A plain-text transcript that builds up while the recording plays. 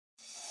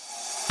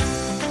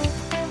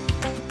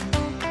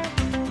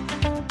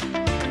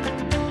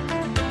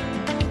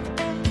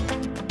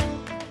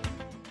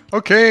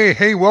Okay.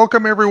 Hey,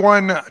 welcome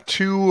everyone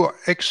to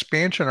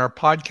Expansion, our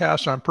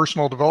podcast on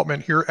personal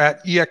development here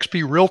at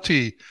eXp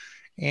Realty.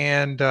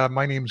 And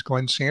my name is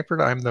Glenn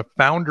Sanford. I'm the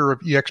founder of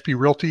eXp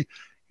Realty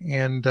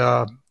and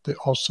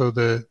also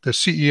the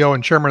CEO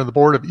and chairman of the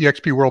board of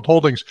eXp World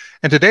Holdings.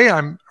 And today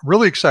I'm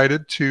really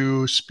excited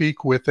to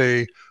speak with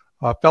a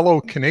fellow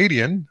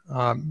Canadian.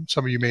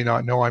 Some of you may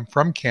not know I'm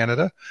from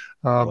Canada,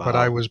 but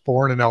I Wow. was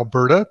born in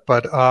Alberta,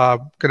 but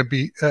going to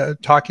be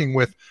talking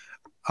with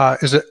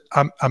is it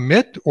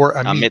Amit or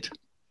Amit,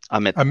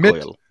 Amit? Amit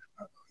Amit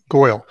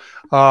Goel.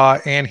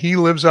 Goel, and he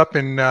lives up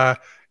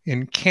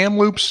in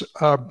Kamloops,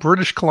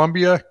 British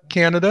Columbia,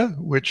 Canada,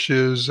 which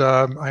is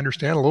I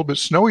understand a little bit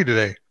snowy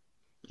today.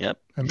 Yep.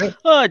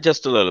 Amit.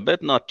 Just a little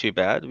bit, not too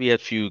bad. We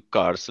had few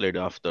cars slid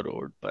off the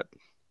road, but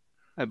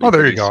I've Oh, been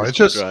there you pretty go. used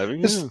to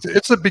driving. Yeah.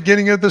 It's the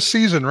beginning of the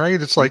season, right?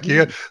 It's like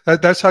yeah, hmm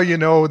that's how you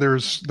know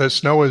there's the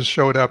snow has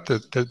showed up.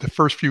 That the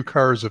first few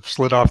cars have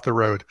slid off the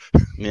road.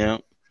 Yeah.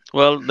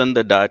 Well, then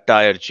the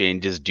tire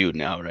change is due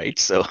now, right?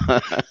 So,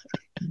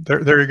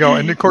 There you go.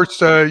 And of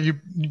course, you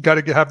got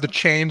to have the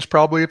chains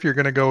probably if you're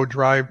going to go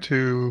drive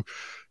to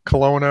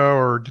Kelowna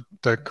or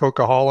the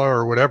Coquihalla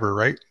or whatever,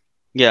 right?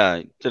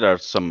 yeah, there are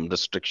some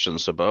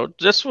restrictions about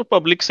just for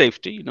public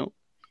safety,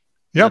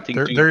 Yep.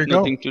 There you go.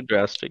 Nothing too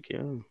drastic.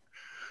 Yeah.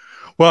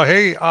 Well,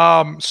 hey,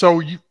 so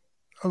you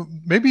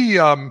maybe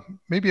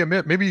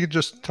Amit, maybe you could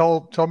just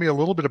tell me a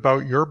little bit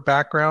about your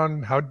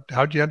background.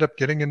 How'd you end up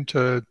getting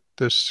into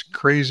this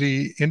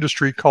crazy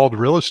industry called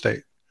real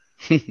estate?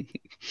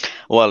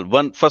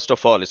 Well, first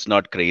of all, it's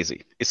not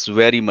crazy. It's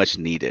very much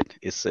needed.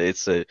 It's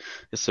a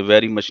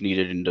very much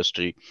needed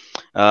industry.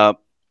 Uh,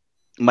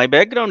 my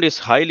background is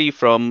highly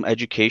from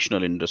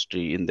educational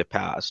industry in the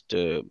past.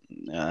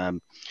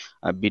 Um,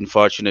 I've been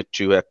fortunate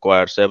to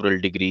acquire several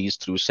degrees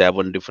through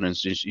seven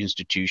different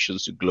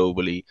institutions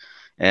globally,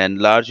 and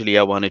largely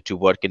I wanted to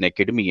work in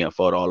academia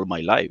for all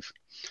my life.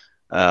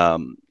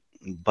 Um,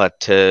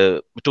 but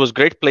it was a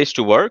great place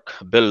to work,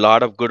 build a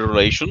lot of good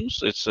relations.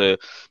 You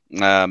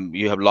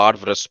have a lot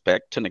of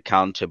respect and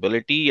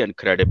accountability and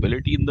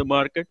credibility in the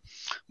market,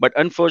 but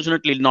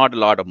unfortunately not a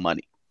lot of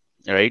money,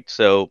 right?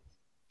 So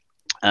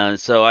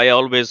I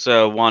always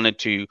wanted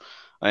to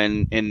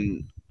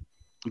and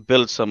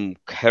build some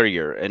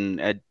career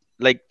and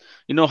like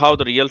how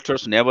the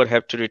realtors never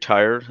have to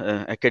retire,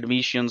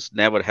 academicians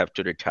never have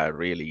to retire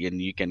really,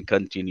 and you can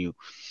continue.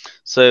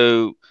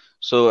 So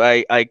so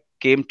I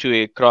came to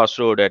a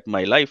crossroad at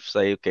my life.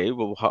 Say, okay,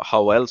 well,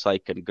 how else I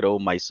can grow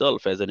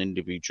myself as an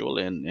individual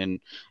and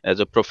as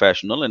a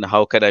professional, and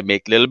how can I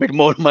make a little bit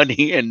more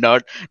money and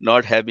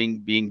not having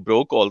being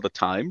broke all the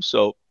time.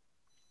 So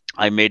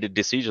I made a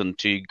decision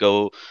to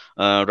go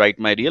write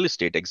my real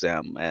estate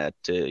exam at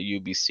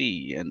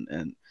UBC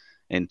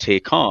and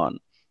take on.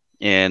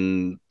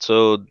 And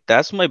so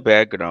that's my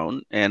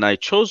background. And I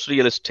chose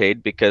real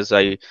estate because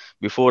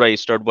before I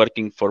started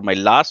working for my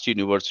last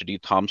university,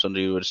 Thompson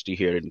University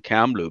here in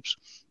Kamloops,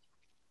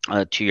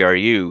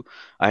 TRU,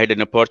 I had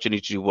an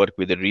opportunity to work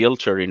with a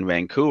realtor in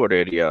Vancouver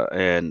area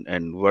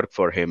and work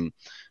for him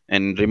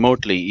and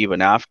remotely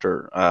even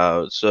after.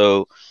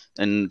 So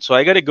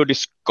I got a good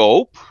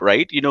scope,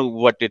 right? You know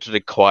what it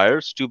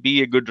requires to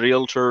be a good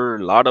realtor,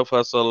 a lot of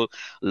hustle, a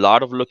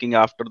lot of looking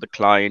after the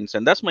clients,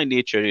 and that's my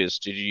nature is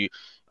to you.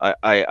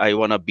 I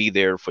want to be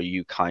there for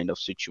you kind of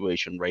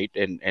situation, right?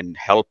 And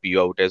help you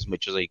out as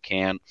much as I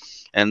can.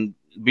 And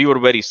we were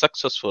very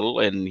successful,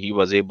 and he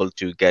was able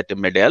to get a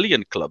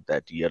medallion club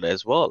that year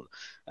as well.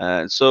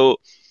 So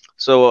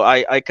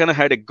I kind of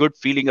had a good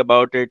feeling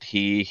about it.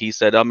 He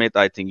said, Amit,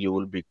 I think you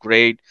will be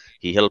great.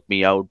 He helped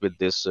me out with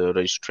this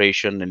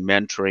registration and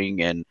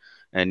mentoring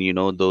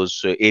and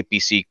those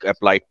APC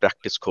applied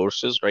practice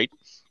courses, right?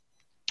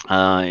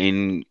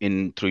 In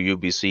through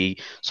UBC.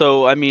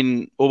 So I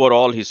mean,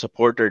 overall, he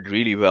supported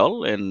really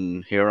well,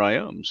 and here I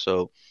am.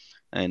 So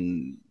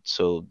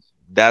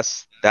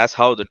that's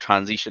how the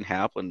transition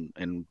happened,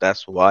 and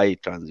that's why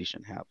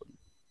transition happened.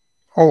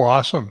 Oh,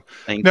 awesome.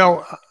 Thank you.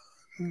 Now,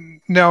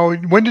 now,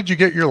 when did you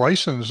get your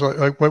license?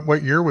 Like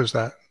what year was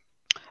that?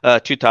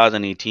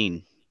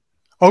 2018.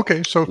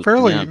 Okay, so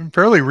Yeah,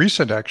 fairly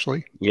recent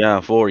actually.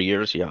 yeah, 4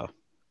 years. Yeah.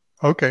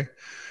 Okay.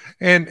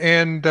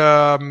 And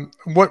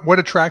what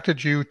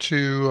attracted you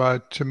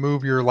to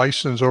move your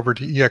license over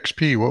to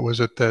EXP? What was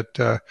it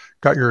that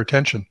got your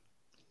attention?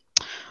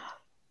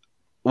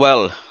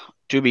 Well,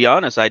 to be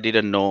honest, I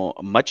didn't know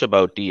much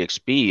about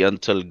DXP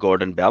until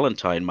Gordon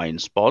Ballantyne, my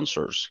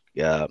sponsors,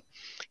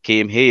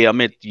 came. Hey,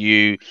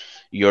 Amit,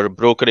 your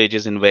brokerage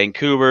is in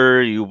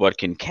Vancouver. You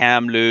work in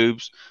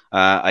Kamloops.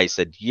 I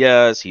said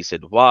yes. He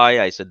said why?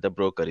 I said the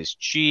broker is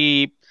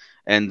cheap.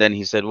 And then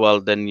he said, well,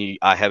 then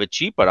I have a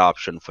cheaper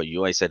option for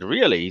you. I said,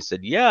 really? He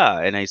said, yeah.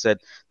 And I said,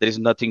 there is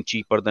nothing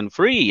cheaper than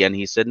free. And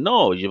he said,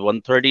 no, you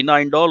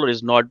 $139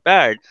 is not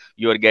bad.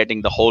 You are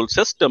getting the whole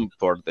system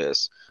for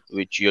this,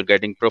 which you're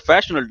getting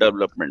professional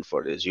development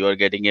for this. You are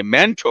getting a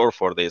mentor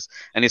for this.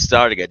 And it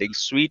started getting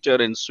sweeter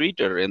and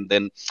sweeter. And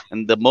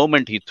the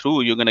moment he threw,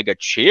 you're gonna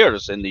get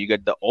shares and you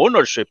get the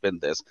ownership in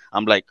this.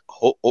 I'm like,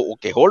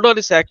 okay, hold on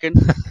a second.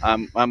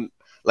 I'm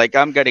Like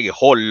I'm getting a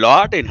whole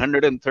lot in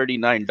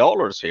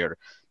 $139 here.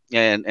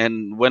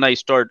 And when I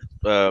start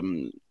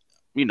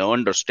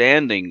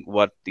understanding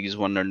what these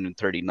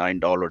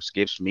 $139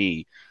 gives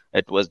me,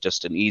 it was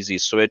just an easy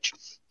switch.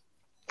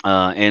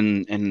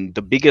 And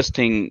the biggest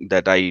thing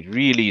that I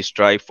really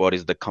strive for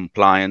is the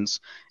compliance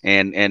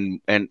and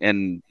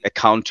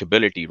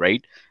accountability,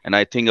 right? And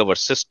I think our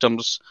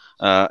systems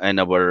and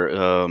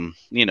our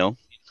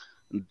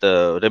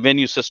the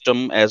revenue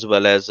system, as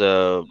well as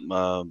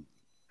the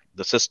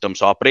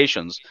system's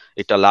operations,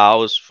 it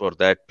allows for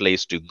that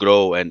place to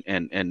grow and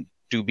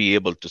to be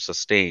able to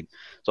sustain.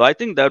 So I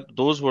think that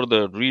those were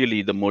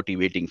the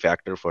motivating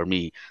factor for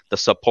me. The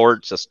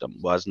support system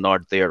was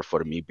not there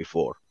for me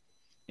before,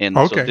 and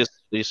so Okay.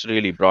 this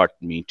really brought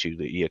me to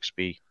the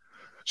EXP.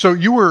 So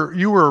you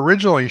were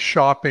originally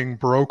shopping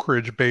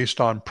brokerage based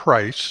on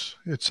price,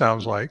 it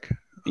sounds like.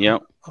 Yeah.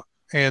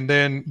 And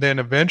then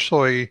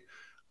eventually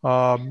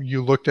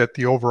you looked at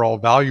the overall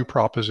value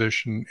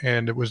proposition,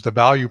 and it was the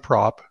value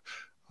prop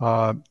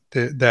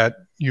that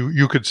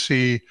you could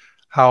see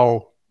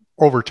how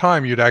over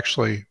time you'd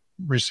actually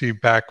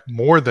receive back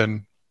more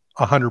than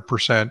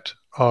 100%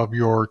 of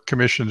your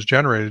commissions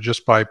generated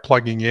just by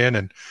plugging in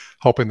and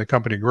helping the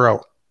company grow.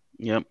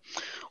 Yeah.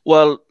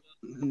 Well,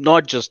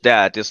 not just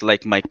that. It's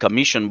like my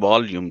commission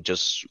volume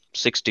just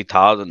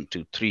 60,000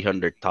 to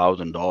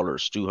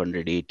 $300,000,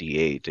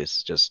 288.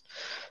 It's just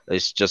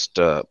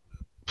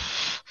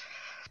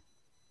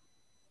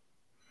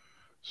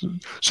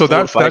So four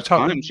or that's five that's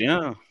how, times.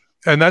 Yeah.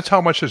 and that's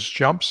how much has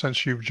jumped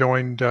since you've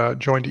joined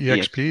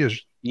EX. EXP.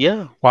 Is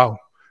Yeah. wow.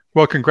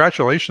 Well,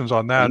 congratulations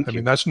on that. I Thank mean,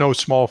 you. that's no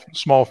small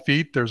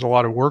feat. There's a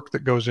lot of work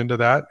that goes into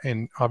that,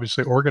 and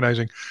obviously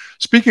organizing.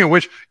 Speaking of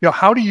which,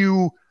 how do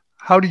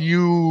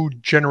you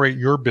generate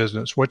your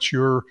business? What's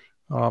your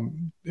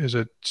is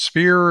it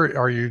Sphere?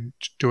 Are you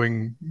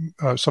doing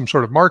some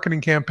sort of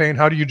marketing campaign?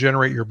 How do you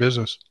generate your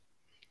business?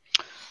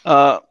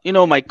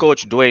 My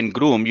coach Dwayne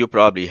Groom, you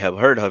probably have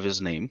heard of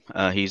his name.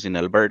 He's in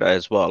Alberta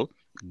as well.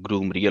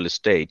 Groom Real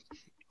Estate.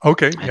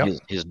 Okay, And yeah.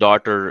 his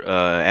daughter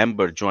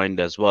Amber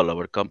joined as well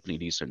our company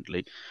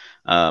recently.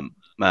 Um,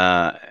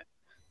 uh,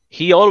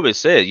 he always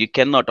says you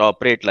cannot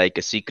operate like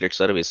a secret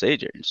service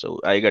agent. So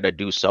I got to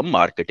do some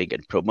marketing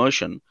and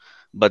promotion,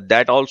 but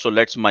that also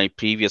lets my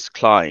previous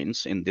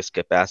clients in this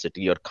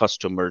capacity or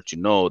customer to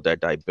know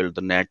that I build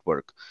the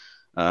network.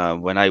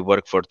 When I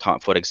work for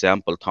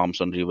example,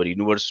 Thompson River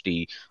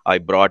University, I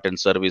brought in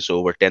service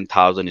over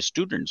 10,000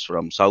 students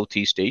from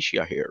Southeast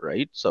Asia here,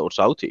 right? So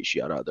South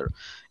Asia rather,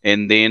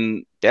 and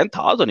then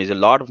 10,000 is a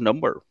lot of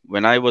number.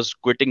 When I was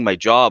quitting my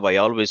job, I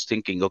always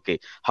thinking, okay,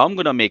 how I'm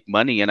gonna make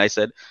money? And I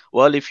said,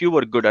 well, if you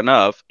were good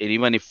enough, and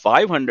even if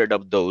 500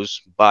 of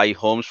those buy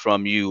homes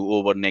from you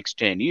over next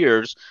 10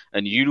 years,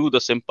 and you do the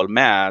simple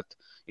math,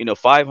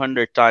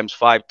 500 times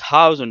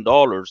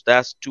 $5,000,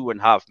 that's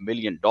 $2.5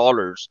 million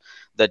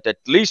that at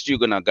least you're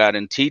gonna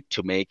guaranteed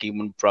to make,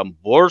 even from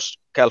worst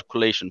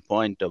calculation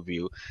point of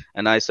view.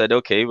 And I said,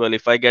 okay, well,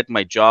 if I get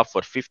my job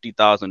for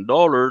 $50,000,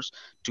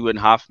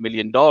 $2.5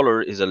 million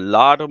is a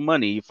lot of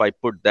money. If I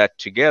put that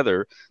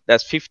together,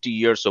 that's 50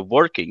 years of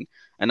working.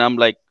 And I'm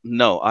like,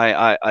 no,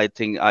 I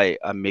think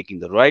I'm making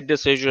the right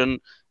decision,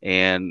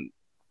 and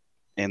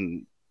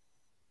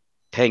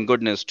thank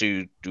goodness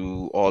to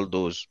all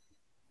those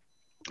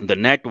the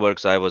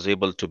networks I was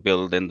able to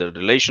build and the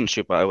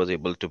relationship I was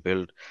able to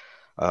build.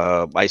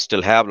 I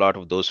still have a lot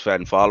of those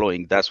fan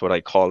following. That's what I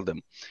call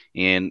them,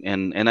 and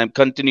I'm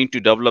continuing to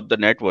develop the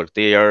network.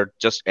 They are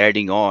just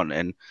adding on,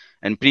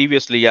 and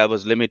previously I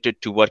was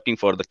limited to working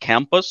for the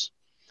campus,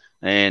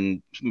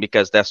 and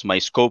because that's my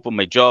scope of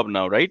my job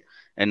now, right?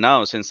 And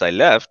now since I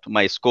left,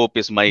 my scope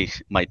is my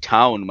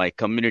town, my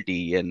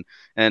community, and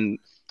and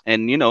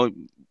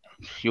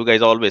you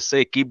guys always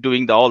say keep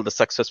doing all the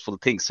successful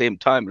things same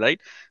time,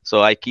 right?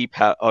 So I keep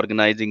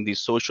organizing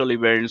these social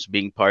events,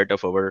 being part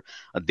of our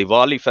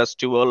Diwali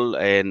festival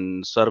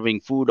and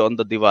serving food on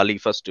the Diwali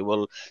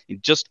festival,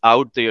 just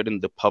out there in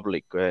the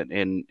public,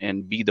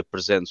 and be the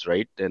presence,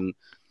 right? And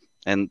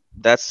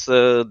that's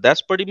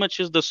pretty much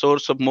is the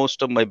source of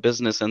most of my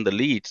business and the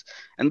leads,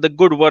 and the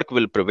good work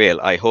will prevail,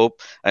 I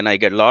hope. And I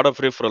get a lot of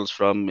referrals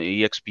from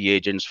EXP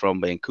agents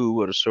from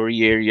Vancouver,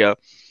 Surrey area,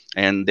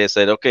 and they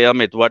said, okay,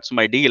 Amit, what's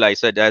my deal? I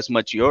said, as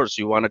much yours.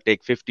 You want to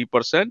take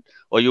 50%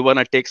 or you want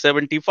to take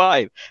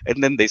 75?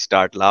 And then they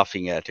start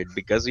laughing at it,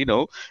 because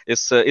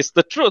it's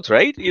the truth,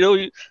 right?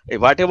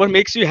 Whatever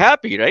makes you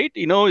happy, right?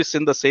 It's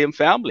in the same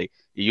family.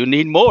 You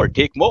need more,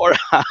 take more.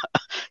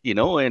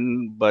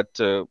 And but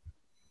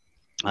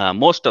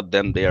most of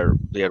them, they are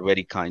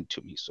very kind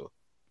to me. So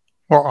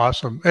Well,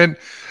 awesome. And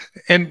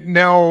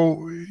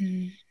now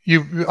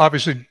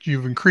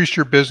you've increased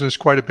your business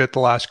quite a bit the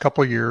last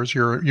couple of years.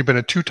 You've been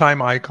a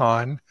two-time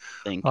icon.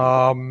 thank you.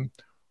 Um,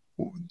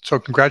 so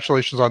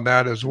congratulations on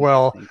that as Thank you.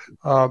 well. Thank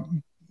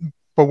you.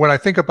 But when I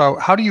think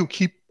about how do you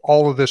keep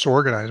all of this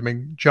organized? I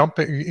mean,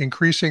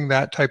 increasing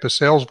that type of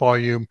sales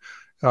volume,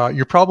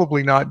 you're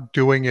probably not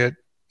doing it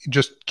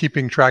just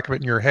keeping track of it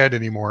in your head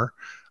anymore.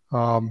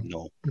 Um,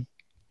 No,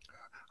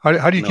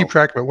 how do you keep no.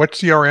 track of it? What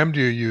CRM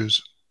do you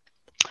use?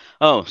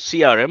 Oh,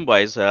 CRM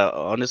wise,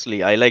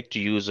 honestly, I like to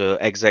use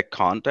exact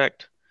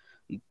contact,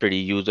 pretty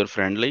user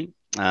friendly.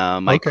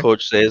 My Okay.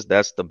 coach says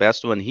that's the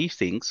best one he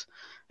thinks,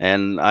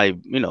 and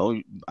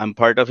I'm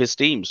part of his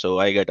team, so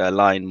I get to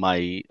align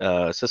my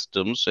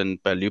systems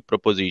and value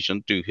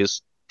proposition to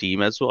his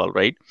team as well,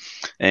 right?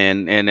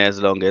 And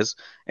as long as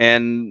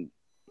and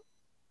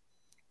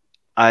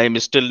I'm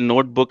still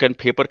notebook and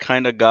paper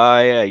kind of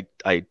guy.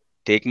 I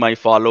take my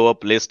follow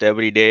up list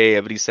every day,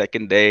 every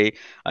second day.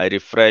 I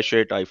refresh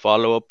it. I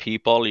follow up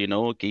people,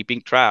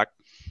 keeping track.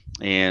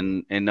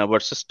 And our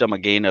system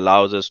again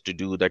allows us to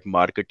do that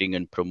marketing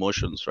and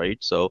promotions, right?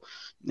 So,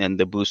 and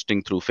the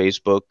boosting through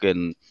Facebook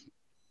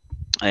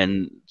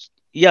and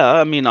yeah,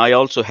 I mean, I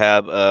also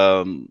have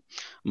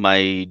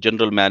my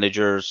general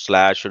manager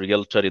slash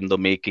realtor in the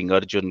making,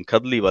 Arjun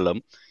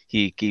Kadliwalam.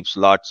 He keeps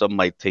lots of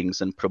my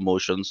things and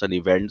promotions and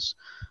events.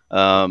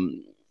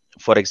 Um,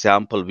 for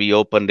example, we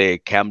opened a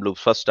Kamloops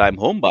first time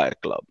home buyer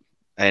club,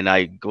 and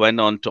I went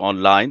on to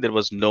online. There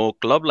was no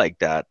club like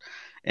that,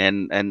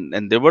 and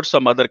there were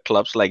some other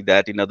clubs like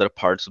that in other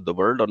parts of the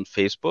world on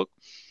Facebook.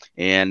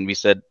 And we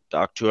said,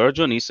 talk to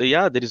Arjun. He said,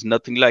 yeah, there is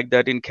nothing like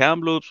that in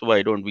Kamloops.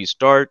 Why don't we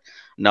start?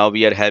 Now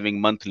we are having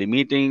monthly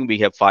meeting. We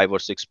have 5 or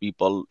 6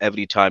 people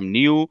every time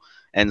new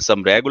and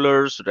some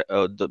regulars.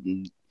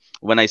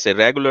 When I say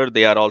regular,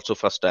 they are also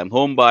first time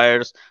home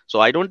buyers.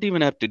 So I don't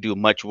even have to do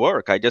much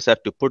work. I just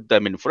have to put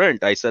them in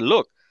front. I said,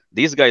 look,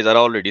 these guys are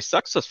already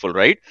successful,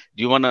 right?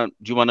 Do you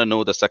wanna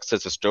know the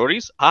success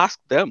stories? Ask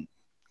them.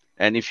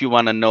 And if you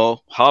want to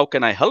know how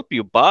can I help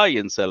you buy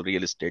and sell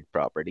real estate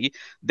property,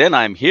 then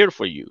I'm here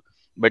for you.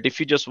 But if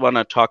you just want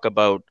to talk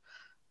about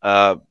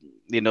uh,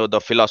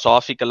 the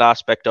philosophical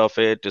aspect of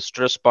it, the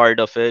stress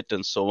part of it,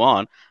 and so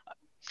on,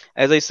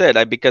 as I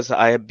said, because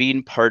I have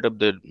been part of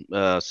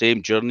the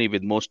same journey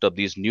with most of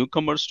these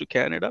newcomers to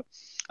Canada.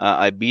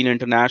 I've been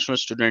international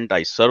student.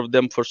 I served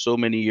them for so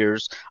many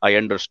years. I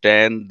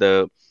understand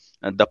the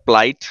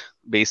plight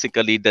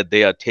basically that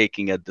they are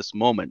taking at this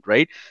moment,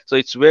 right? So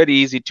it's very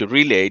easy to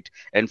relate,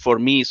 and for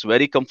me, it's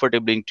very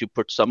comfortable to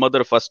put some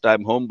other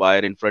first-time home buyer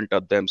in front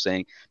of them,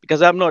 saying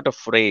because I'm not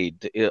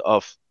afraid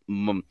of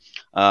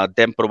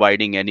them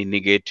providing any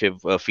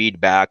negative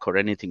feedback or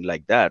anything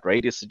like that,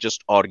 right? It's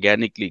just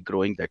organically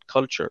growing that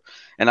culture,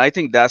 and I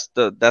think that's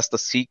the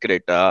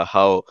secret,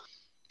 how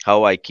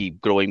I keep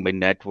growing my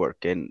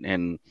network.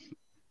 And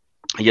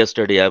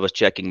yesterday I was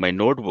checking my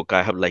notebook.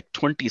 I have like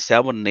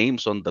 27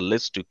 names on the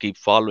list to keep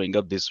following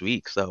up this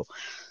week. So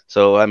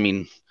I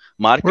mean,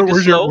 market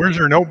is slow. Where's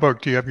your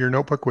notebook? Do you have your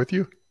notebook with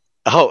you?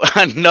 Oh,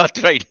 not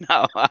right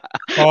now.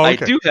 Oh, I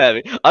okay. do have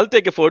it. I'll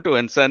take a photo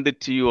and send it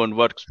to you on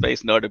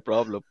workspace. Not a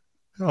problem.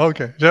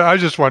 Okay. Yeah, I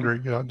was just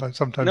wondering,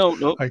 sometimes No,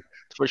 no, I,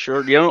 for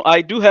sure.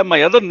 I do have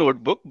my other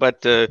notebook,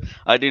 but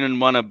I didn't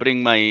want to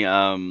bring my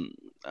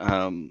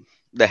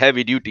the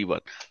heavy duty one.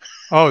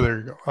 oh, there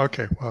you go.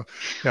 Okay. Well,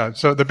 yeah.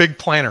 So the big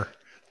planner.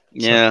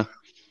 So, Yeah,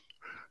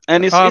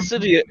 and it's um, it's a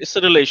it's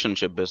a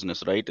relationship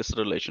business, right? It's a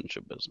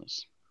relationship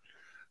business.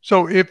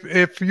 so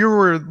if you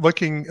were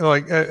looking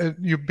like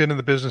you've been in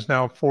the business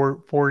now for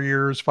 4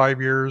 years,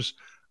 5 years,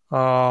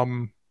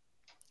 um,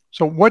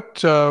 so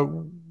what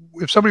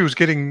if somebody was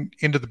getting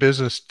into the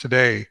business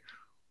today,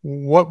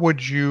 what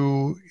would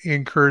you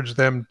encourage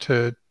them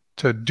to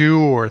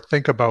do or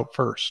think about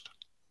first?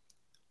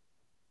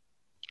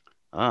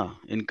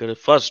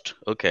 First,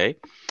 okay.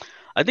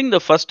 I think the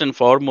first and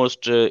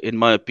foremost, in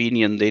my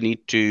opinion, they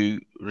need to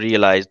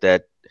realize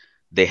that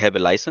they have a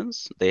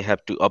license. They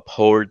have to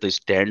uphold the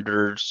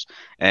standards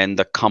and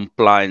the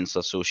compliance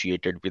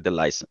associated with the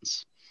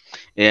license.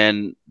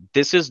 And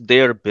this is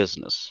their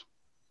business.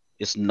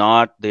 It's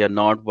not, they are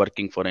not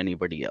working for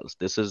anybody else.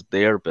 This is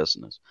their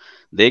business.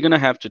 They're going to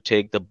have to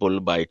take the bull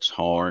by its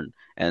horn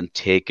and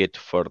take it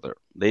further.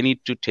 They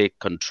need to take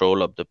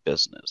control of the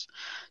business.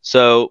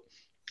 So,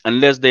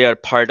 unless they are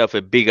part of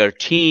a bigger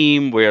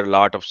team where a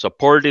lot of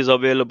support is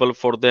available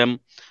for them,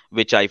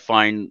 which I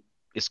find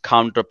is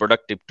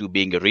counterproductive to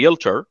being a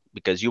realtor,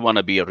 because you want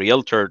to be a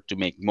realtor to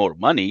make more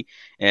money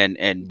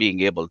and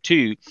being able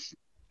to.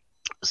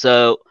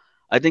 So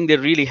I think they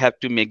really have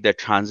to make that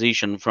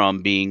transition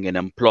from being an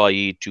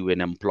employee to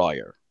an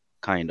employer,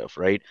 kind of,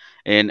 right?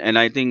 And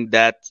I think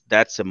that's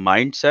a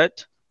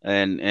mindset,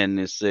 and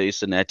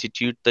it's an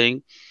attitude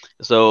thing.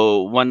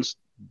 So once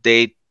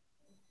they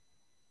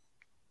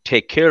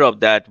take care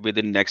of that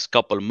within next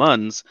couple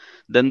months,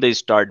 then they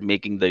start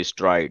making the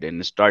stride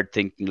and start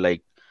thinking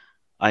like,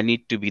 I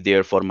need to be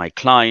there for my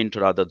client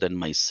rather than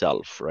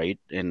myself, right?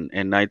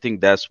 And I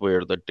think that's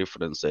where the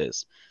difference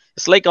is.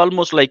 It's like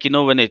almost like,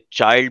 when a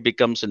child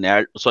becomes an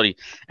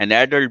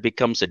adult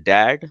becomes a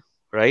dad,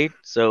 right?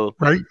 So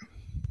Right.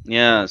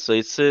 yeah, so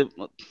it's a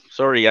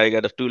sorry, I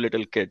got a two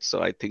little kids,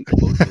 so I think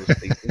about those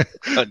things in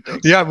that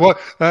context. Yeah, well,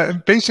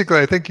 basically,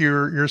 I think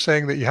you're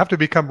saying that you have to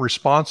become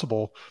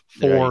responsible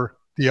Right. for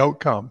the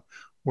outcome,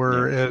 Yeah.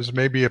 whereas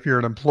maybe if you're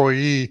an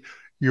employee,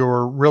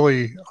 you're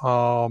really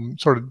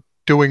sort of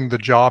doing the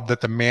job that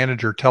the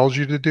manager tells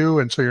you to do,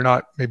 and so you're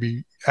not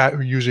maybe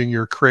using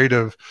your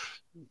creative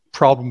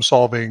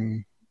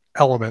problem-solving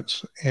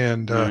elements.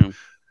 And Yeah.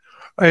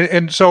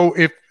 And so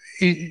if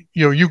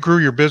you grew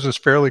your business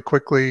fairly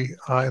quickly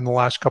in the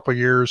last couple of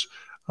years,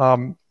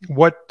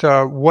 what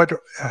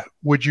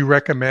would you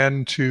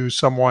recommend to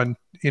someone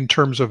in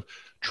terms of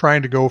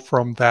trying to go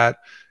from that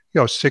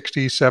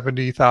 60,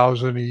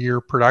 70,000 a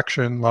year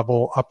production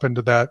level up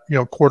into that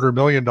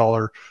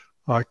 $250,000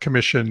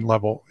 commission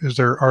level?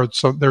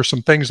 There's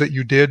some things that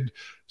you did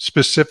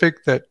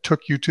specific that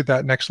took you to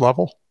that next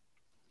level?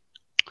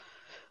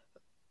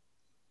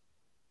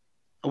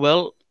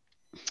 Well,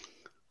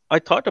 I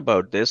thought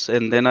about this,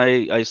 and then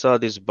I saw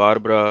this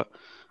Barbara's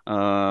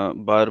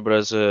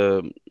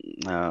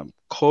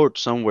quote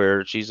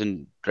somewhere. She's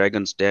in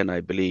Dragon's Den,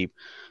 I believe,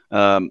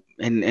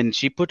 and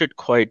she put it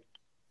quite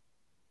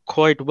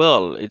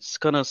well. It's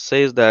kind of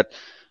says that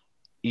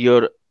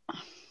your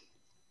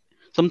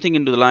something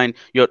into the line,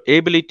 your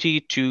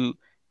ability to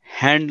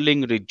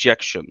handling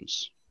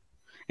rejections,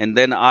 and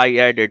then I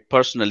added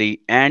personally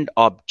and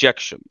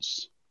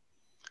objections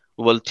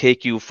will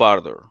take you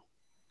farther.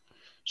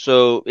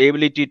 So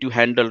ability to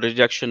handle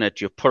rejection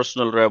at your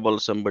personal level,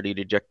 somebody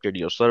rejected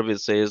your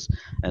services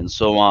and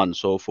so on and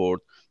so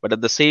forth. But at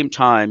the same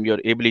time, your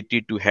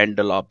ability to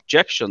handle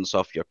objections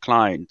of your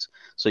clients.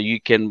 So you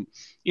can,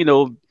 you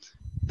know,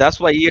 that's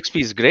why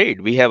EXP is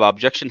great. We have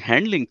objection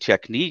handling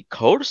technique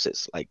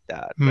courses like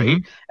that, right?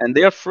 Mm-hmm. And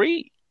they are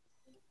free.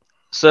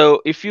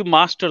 So if you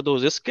master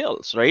those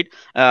skills, right?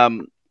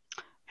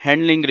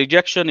 Handling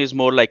rejection is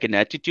more like an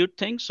attitude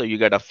thing, so you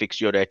got to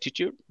fix your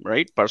attitude,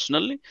 right,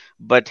 personally.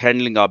 But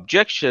handling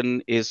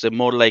objection is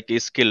more like a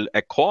skill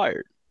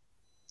acquired,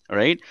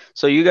 right?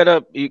 So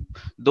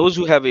those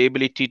who have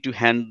ability to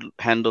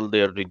handle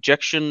their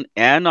rejection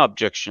and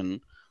objection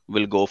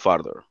will go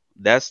farther.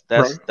 that's Right.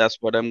 that's that's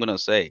what I'm going to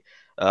say,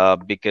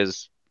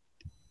 because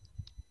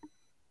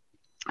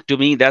to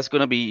me that's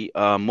going to be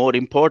more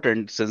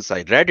important, since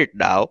I read it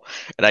now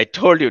and I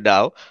told you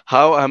now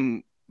how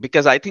I'm,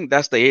 because I think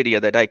that's the area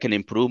that I can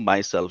improve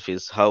myself,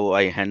 is how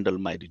I handle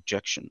my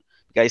rejection.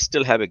 I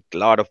still have a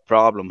lot of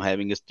problem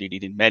having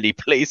studied in many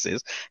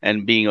places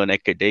and being on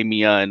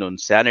academia and on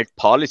Senate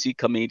policy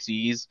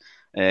committees,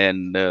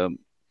 and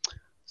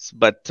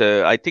but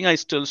I think I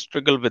still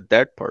struggle with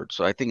that part,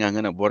 so I think I'm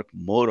going to work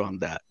more on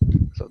that.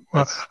 So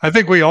Well, that's I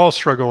think we all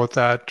struggle with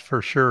that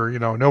for sure.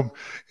 No,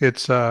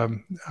 it's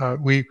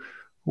we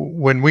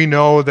when we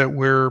know that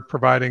we're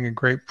providing a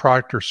great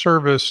product or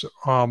service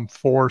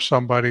for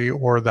somebody,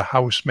 or the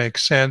house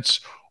makes sense,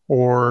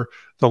 or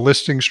the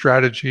listing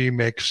strategy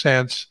makes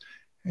sense,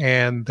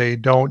 and they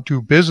don't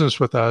do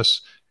business with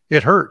us,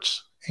 it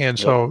hurts. And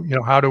yep. so,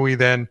 how do we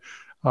then,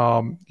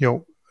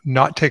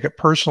 not take it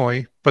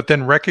personally, but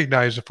then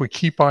recognize if we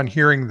keep on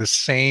hearing the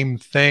same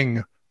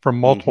thing from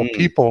multiple Hmm.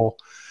 people,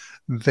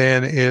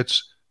 then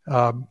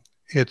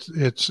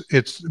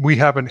we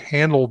haven't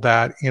handled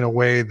that in a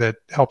way that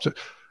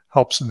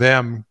helps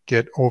them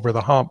get over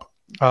the hump.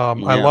 I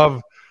Yeah.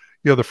 love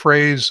the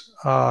phrase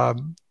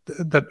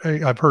that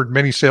I've heard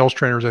many sales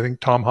trainers, I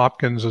think Tom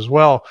Hopkins as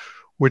well,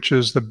 which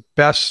is the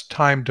best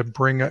time to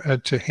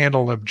to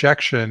handle an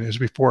objection is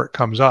before it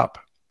comes up.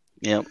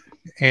 Yep.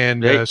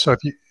 And Right. so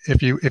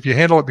if you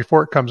handle it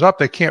before it comes up,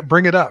 they can't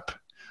bring it up.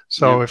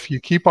 So Yep. if you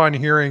keep on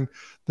hearing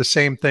the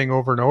same thing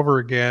over and over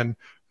again,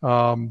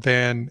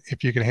 then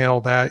if you can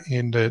handle that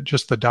into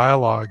just the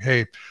dialogue,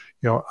 hey,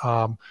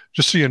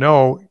 just so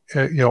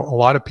a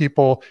lot of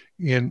people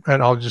and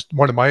I'll just,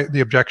 one of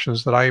the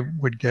objections that I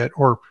would get,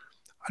 or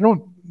I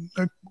don't,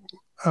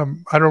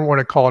 I don't want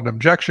to call it an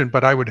objection,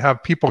 but I would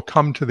have people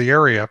come to the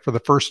area for the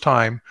first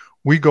time.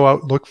 We go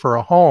out, look for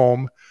a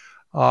home.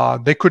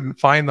 They couldn't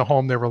find the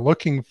home they were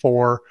looking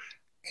for.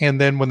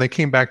 And then when they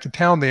came back to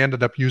town, they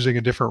ended up using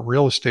a different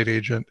real estate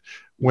agent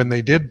when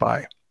they did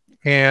buy.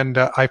 And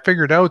I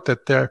figured out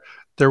that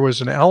there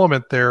was an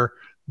element there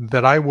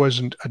that I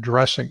wasn't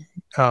addressing.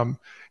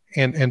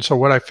 And so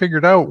what I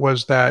figured out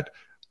was that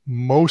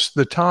most of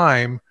the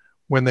time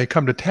when they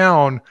come to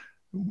town,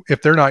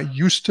 if they're not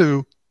used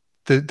to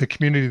the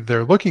community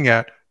they're looking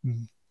at,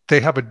 they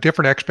have a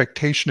different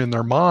expectation in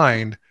their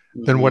mind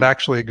than what Hmm.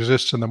 actually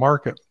exists in the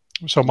market.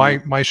 So Yeah.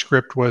 my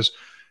script was,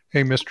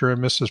 hey, Mr.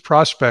 and Mrs.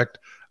 Prospect,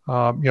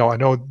 I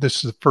know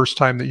this is the first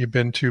time that you've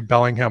been to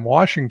Bellingham,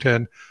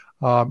 Washington.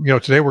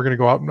 Today we're going to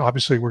go out and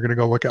obviously we're going to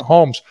go look at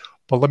homes.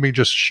 But let me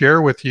just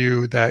share with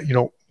you that,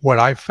 what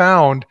I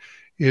found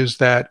is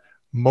that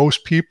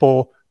most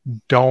people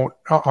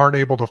aren't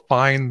able to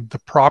find the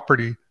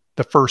property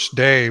the first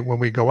day when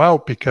we go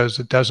out because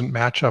it doesn't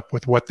match up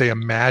with what they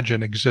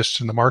imagine exists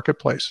in the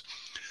marketplace.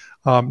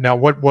 Now,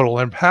 what will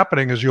end up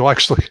happening is you'll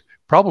actually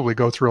probably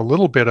go through a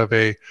little bit of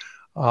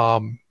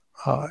um,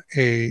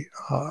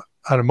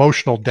 an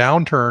emotional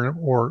downturn,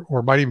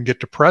 or might even get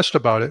depressed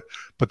about it.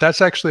 But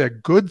that's actually a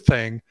good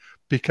thing,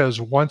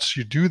 because once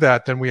you do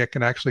that, then we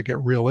can actually get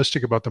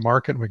realistic about the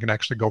market, and we can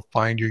actually go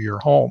find you your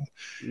home.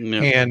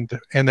 Yeah.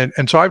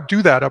 And so I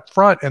do that up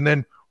front, and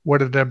then what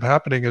ended up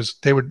happening is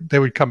they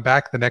would come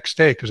back the next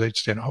day because they'd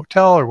stay in a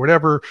hotel or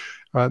whatever.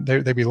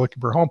 They'd be looking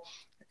for a home,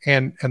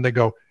 and they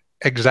go,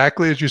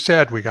 exactly as you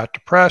said, we got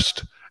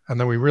depressed, and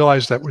then we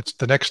realized that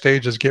the next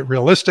stage is get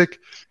realistic,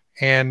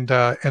 And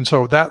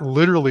so that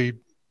literally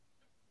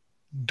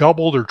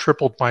doubled or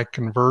tripled my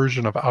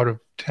conversion of out of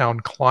town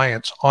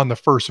clients on the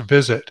first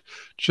visit,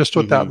 just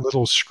with that Hmm.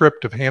 little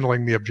script of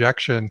handling the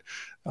objection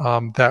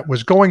that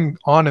was going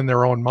on in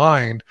their own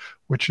mind,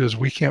 which is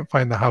we can't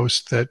find the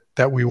house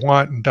that we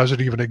want, and does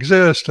it even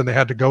exist? And they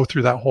had to go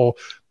through that whole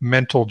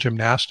mental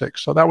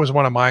gymnastics. So that was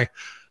one of my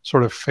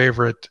sort of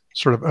favorite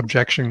sort of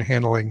objection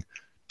handling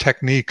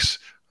techniques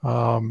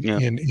Yeah.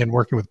 in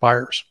working with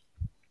buyers.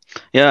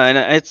 Yeah, and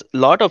it's a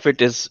lot of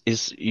it is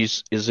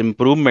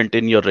improvement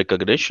in your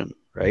recognition,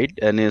 right?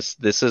 And is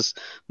this is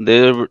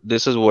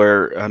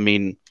where, I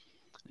mean,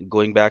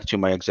 going back to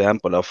my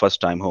example of first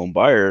time home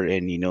buyer,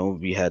 and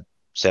we had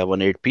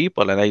 7 8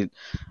 people, and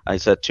I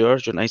said to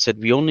Arjun, I said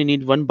we only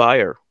need one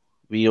buyer,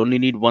 we only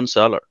need one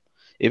seller.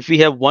 If we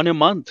have one a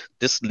month,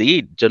 this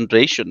lead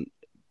generation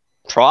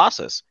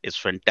process is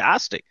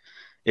fantastic.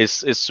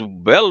 It's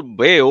well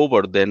way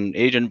over than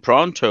Agent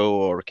Pronto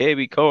or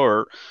KV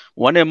Core.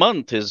 One a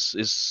month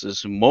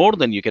is more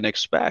than you can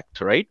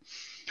expect, right?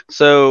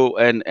 So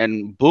and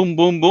boom,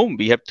 boom, boom,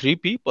 we have 3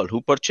 people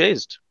who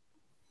purchased.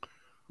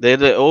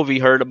 Oh, we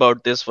heard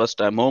about this first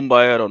time home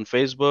buyer on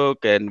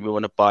Facebook and we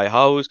want to buy a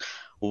house.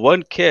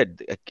 One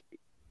kid,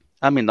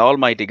 I mean,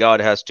 Almighty God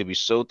has to be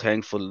so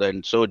thankful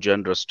and so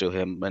generous to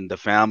him and the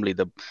family.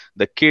 The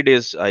kid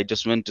is. I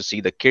just went to see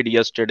the kid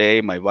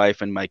yesterday. My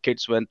wife and my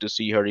kids went to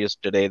see her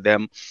yesterday.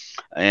 Them,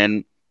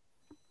 and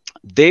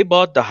they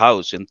bought the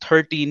house in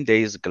 13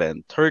 days,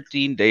 Glenn.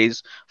 13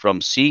 days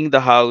from seeing the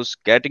house,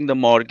 getting the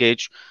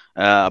mortgage,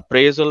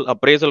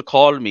 appraisal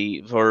called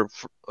me for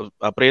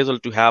appraisal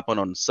to happen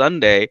on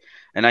Sunday,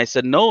 and I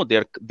said no,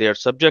 their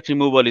subject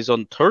removal is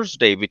on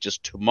Thursday, which is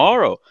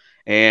tomorrow.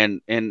 And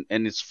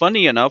it's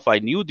funny enough, I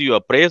knew the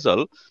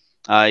appraisal.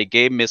 I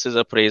gave Mrs.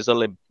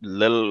 Appraisal a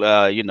little,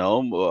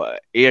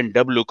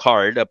 A&W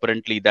card.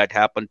 Apparently, that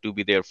happened to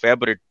be their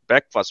favorite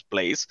breakfast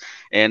place.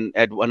 And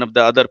at one of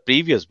the other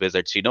previous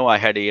visits, I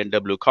had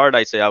A&W card.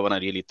 I say, I want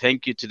to really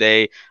thank you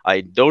today.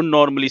 I don't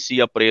normally see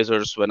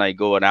appraisers when I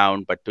go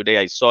around, but today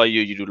I saw you.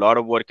 You do a lot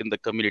of work in the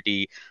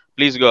community.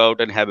 Please go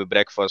out and have a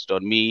breakfast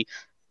on me.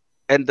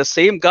 And the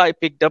same guy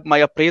picked up my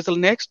appraisal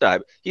next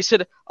time. He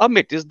said,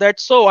 Amit, is that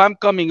so? I'm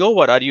coming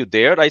over. Are you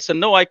there? I said,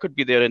 no, I could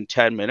be there in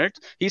 10 minutes.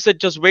 He said,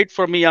 just wait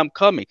for me. I'm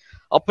coming.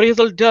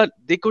 Appraisal done.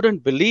 They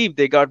couldn't believe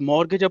they got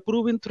mortgage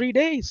approved in 3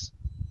 days.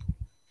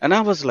 And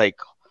I was like,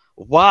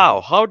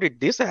 wow, how did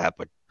this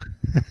happen?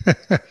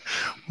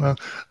 well,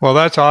 well,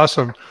 that's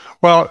awesome.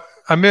 Well,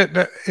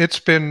 Amit,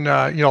 it's been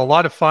a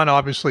lot of fun,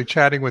 obviously,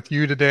 chatting with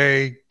you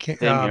today. Same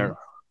here.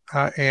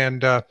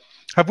 And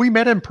have we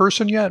met in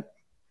person yet?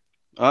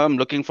 I'm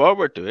looking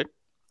forward to it.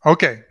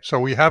 Okay, so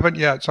we haven't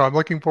yet. So I'm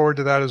looking forward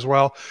to that as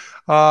well.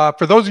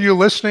 For those of you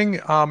listening,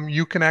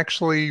 you can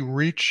actually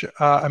reach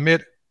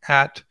Amit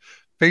at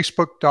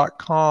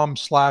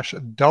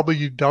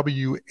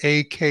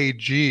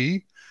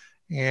facebook.com/WWAKG.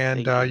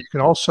 And Thank you. you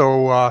can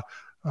also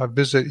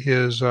visit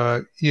his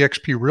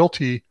eXp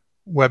Realty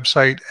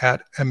website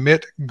at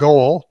Amit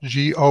Goel,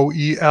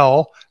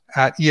 Goel,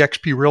 at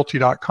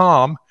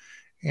exprealty.com.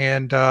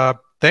 And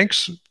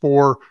thanks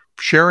for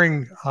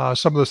sharing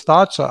some of those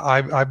thoughts.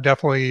 I've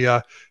definitely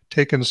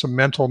taken some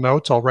mental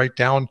notes. I'll write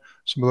down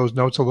some of those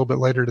notes a little bit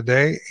later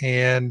today.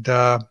 And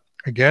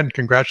again,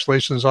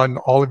 congratulations on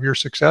all of your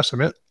success,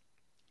 Amit.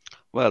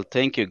 Well,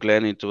 thank you,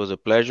 Glenn. It was a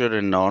pleasure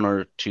and an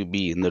honor to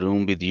be in the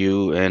room with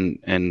you,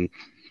 and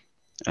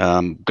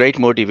great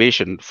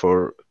motivation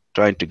for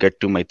trying to get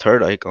to my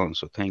third icon.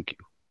 So thank you.